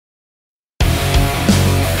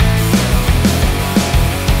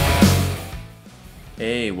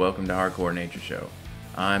Hey, welcome to Hardcore Nature Show.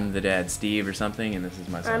 I'm the dad, Steve, or something, and this is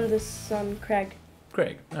my son. I'm the son, Craig.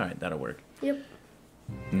 Craig. Alright, that'll work. Yep.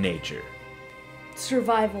 Nature.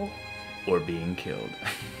 Survival. Or being killed.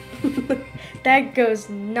 That does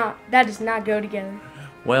not go together.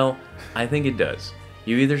 Well, I think it does.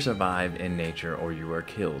 You either survive in nature or you are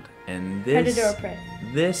killed. And Predator or prey.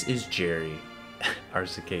 this is Jerry, our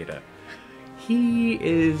cicada.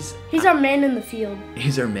 He's our man in the field.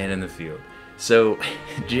 He's our man in the field. So,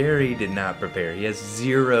 Jerry did not prepare. He has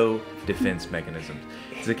zero defense mechanisms.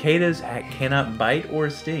 Cicadas cannot bite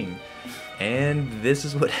or sting. And this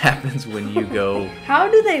is what happens when you go... How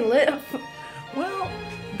do they live? Well,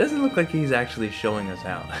 it doesn't look like he's actually showing us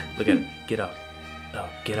out. Look at him. Get up. Oh,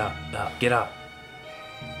 get up. Oh, get up.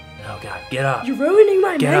 Oh, God, get up. You're ruining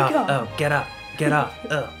my Get makeup. up. Oh, get up. Get up.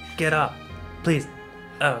 Oh, get up. Please.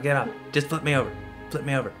 Oh, get up. Just flip me over. Flip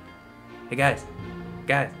me over. Hey, guys.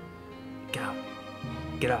 Guys. Get up.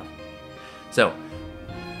 Get up. So,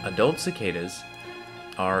 adult cicadas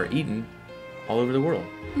are eaten all over the world.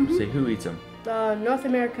 Mm-hmm. Say, who eats them? North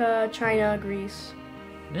America, China, Greece.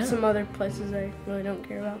 Yeah. Some other places I really don't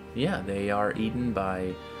care about. Yeah, they are eaten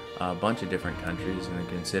by a bunch of different countries and they're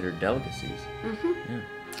considered delicacies. Mm-hmm.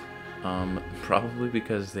 Yeah. Probably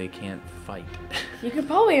because they can't fight. You could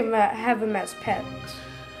probably have them as pets.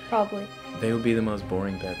 Probably. They would be the most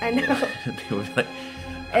boring pet. I know. They would be like,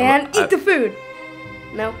 And eat the food.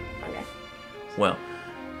 No? Okay. Well,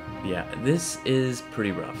 yeah, this is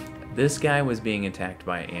pretty rough. This guy was being attacked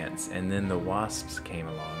by ants, and then the wasps came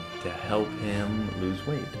along to help him lose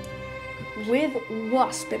weight. With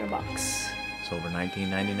wasp in a box. So over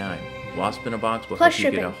 $19.99. Wasp in a box will Plus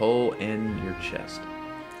help you get a shipping. hole in your chest.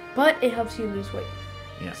 But it helps you lose weight.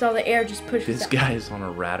 Yeah. So the air just pushes This out. guy is on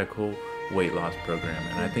a radical weight loss program,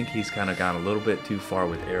 and I think he's kind of gone a little bit too far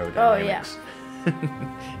with aerodynamics. Oh, yeah.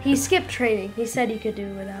 He skipped training. He said he could do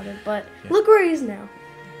without it, but look where he is now.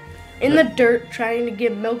 In the dirt, trying to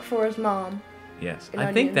get milk for his mom. Yes, And I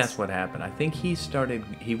think onions. that's what happened. I think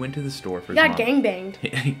he went to the store for He his got mom.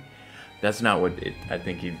 gangbanged. That's not what I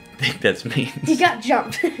think that means. He got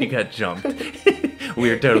jumped. He got jumped. We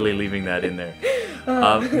are totally leaving that in there.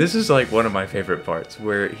 This is like one of my favorite parts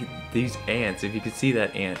where these ants, if you could see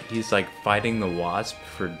that ant, he's like fighting the wasp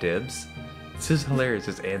for dibs. This is hilarious.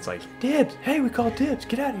 This ant's like, dibs! Hey, we call dibs!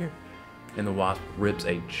 Get out of here! And the wasp rips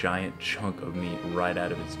a giant chunk of meat right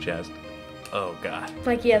out of his chest. Oh, God.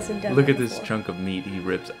 Like he hasn't done Look that at this before. chunk of meat he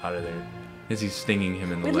rips out of there as he's stinging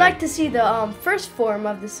him in the We'd leg. like to see the first form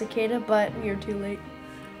of the cicada, but you're too late.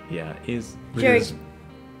 Yeah, he's... Jerry.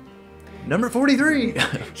 Number 43!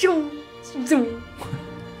 Zoom, zoom.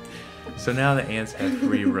 So now the ants have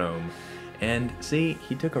free roam. And see,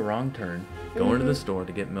 he took a wrong turn, going to the store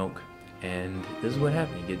to get milk. And this is what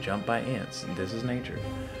happened. You get jumped by ants. And this is nature.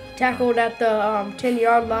 Tackled at the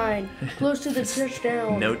 10-yard line, close to the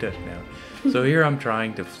touchdown. No touchdown. So here I'm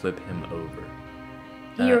trying to flip him over.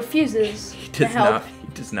 He refuses He to does help. not. He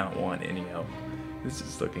does not want any help. This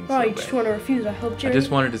is looking Oh, so you just bad. want to refuse to help I Jerry?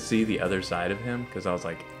 just wanted to see the other side of him because I was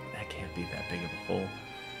like, that can't be that big of a hole.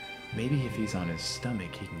 Maybe if he's on his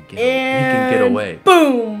stomach, he can get away.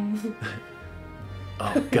 Boom!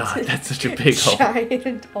 Oh God, that's such a big hole.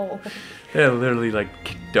 Giant hole. They're literally like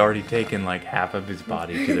already taken like half of his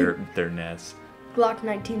body to their nest. Glock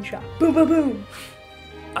 19 shot. Boom, boom, boom.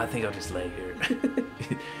 I think I'll just lay here.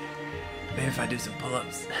 Maybe if I do some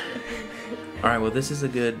pull-ups. All right, well this is a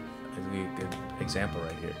good example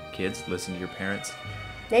right here. Kids, listen to your parents.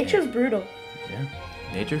 Nature's brutal. Yeah,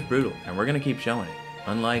 nature's brutal, and we're gonna keep showing it.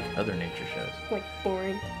 Unlike other nature shows. Like,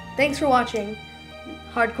 boring. Thanks for watching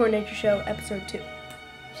Hardcore Nature Show, Episode 2.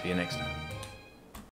 See you next time.